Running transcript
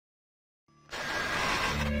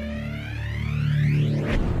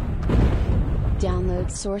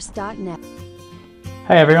DownloadSource.net.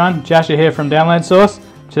 Hey everyone, Jasher here from Download Source.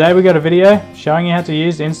 Today we got a video showing you how to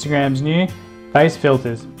use Instagram's new face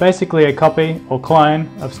filters, basically a copy or clone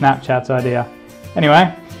of Snapchat's idea.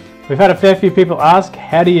 Anyway, we've had a fair few people ask,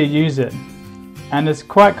 how do you use it? And it's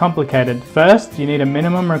quite complicated. First, you need a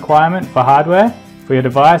minimum requirement for hardware for your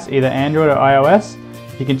device, either Android or iOS.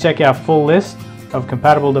 You can check our full list of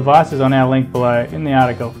compatible devices on our link below in the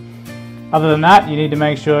article. Other than that, you need to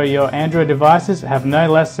make sure your Android devices have no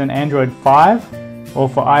less than Android 5, or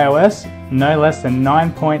for iOS, no less than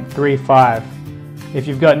 9.35. If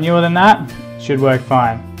you've got newer than that, it should work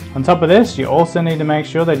fine. On top of this, you also need to make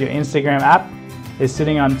sure that your Instagram app is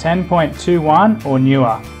sitting on 10.21 or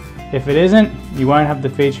newer. If it isn't, you won't have the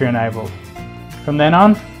feature enabled. From then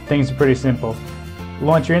on, things are pretty simple.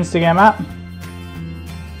 Launch your Instagram app.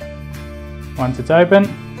 Once it's open,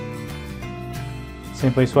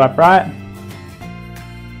 simply swipe right,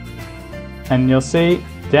 and you'll see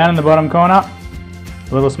down in the bottom corner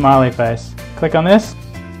a little smiley face. Click on this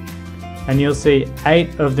and you'll see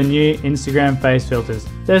 8 of the new Instagram face filters.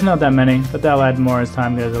 There's not that many, but they'll add more as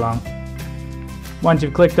time goes along. Once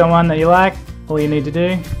you've clicked on one that you like, all you need to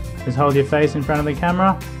do is hold your face in front of the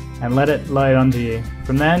camera and let it load onto you.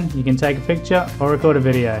 From then you can take a picture or record a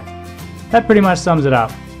video. That pretty much sums it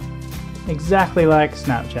up. Exactly like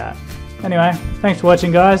Snapchat. Anyway, thanks for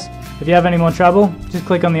watching guys. If you have any more trouble, just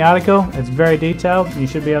click on the article. It's very detailed and you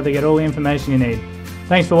should be able to get all the information you need.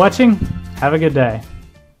 Thanks for watching. Have a good day.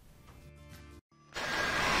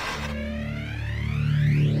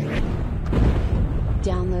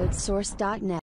 DownloadSource.net.